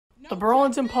The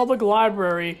Burlington Public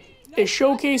Library is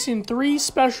showcasing 3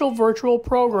 special virtual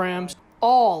programs,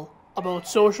 all about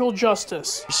social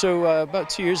justice. So about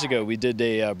 2 years ago, we did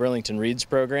a Burlington Reads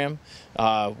program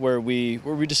where we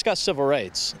discussed civil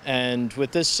rights. And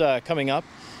with this coming up,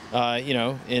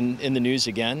 in the news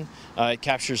again, it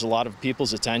captures a lot of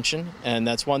people's attention, and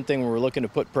that's one thing when we're looking to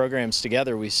put programs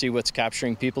together. We see what's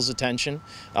capturing people's attention,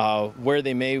 where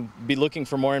they may be looking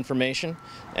for more information,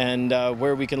 and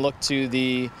where we can look to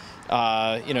the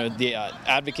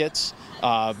advocates,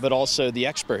 but also the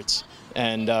experts,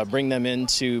 and bring them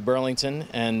into Burlington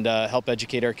and help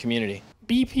educate our community.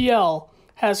 BPL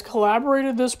has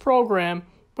collaborated this program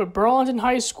with Burlington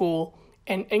High School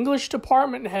and English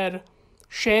Department Head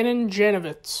Shannon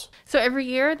Janovitz. So every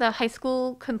year, the high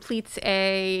school completes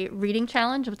a reading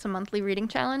challenge. It's a monthly reading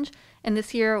challenge. And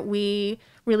this year, we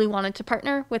really wanted to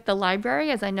partner with the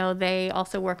library, as I know they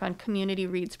also work on community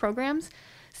reads programs.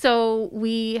 So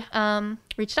we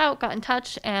reached out, got in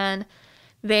touch, and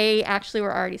they actually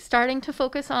were already starting to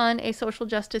focus on a social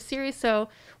justice series. So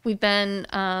we've been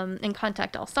in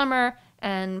contact all summer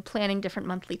and planning different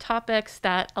monthly topics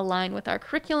that align with our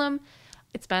curriculum.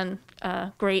 It's been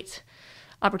a great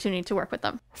opportunity to work with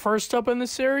them. First up in the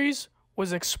series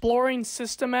was Exploring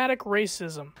Systematic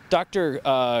Racism. Dr.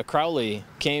 Crowley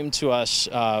came to us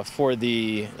for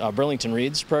the Burlington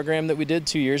Reads program that we did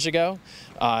 2 years ago.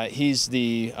 He's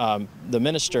the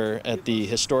minister at the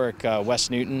historic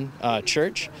West Newton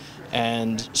Church,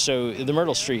 and so the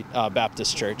Myrtle Street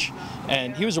Baptist Church.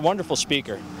 And he was a wonderful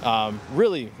speaker,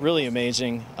 really, really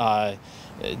amazing.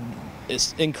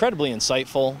 It's incredibly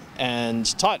insightful and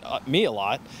taught me a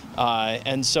lot,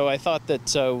 and so I thought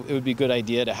that it would be a good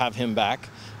idea to have him back.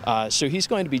 So he's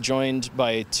going to be joined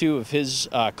by 2 of his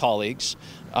colleagues,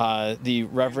 the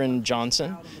Reverend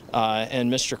Johnson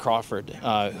and Mr. Crawford,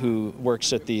 who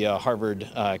works at the Harvard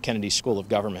Kennedy School of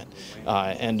Government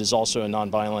and is also a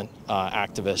nonviolent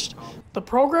activist. The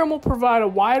program will provide a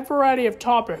wide variety of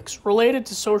topics related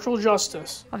to social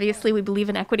justice. Obviously, we believe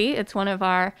in equity. It's one of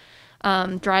our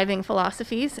driving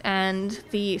philosophies, and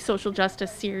the social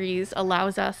justice series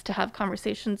allows us to have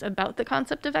conversations about the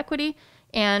concept of equity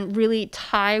and really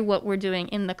tie what we're doing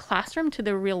in the classroom to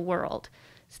the real world.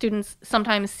 Students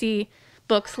sometimes see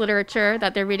books, literature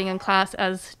that they're reading in class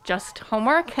as just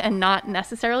homework and not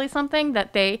necessarily something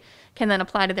that they can then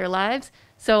apply to their lives.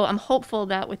 So I'm hopeful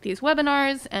that with these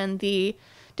webinars and the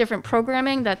different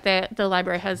programming that the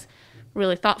library has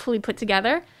really thoughtfully put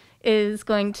together is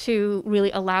going to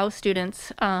really allow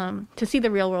students to see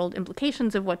the real-world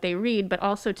implications of what they read, but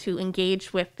also to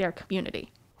engage with their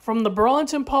community. From the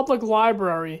Burlington Public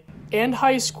Library and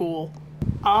High School,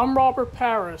 I'm Robert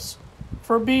Paris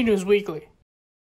for BNEWS Weekly.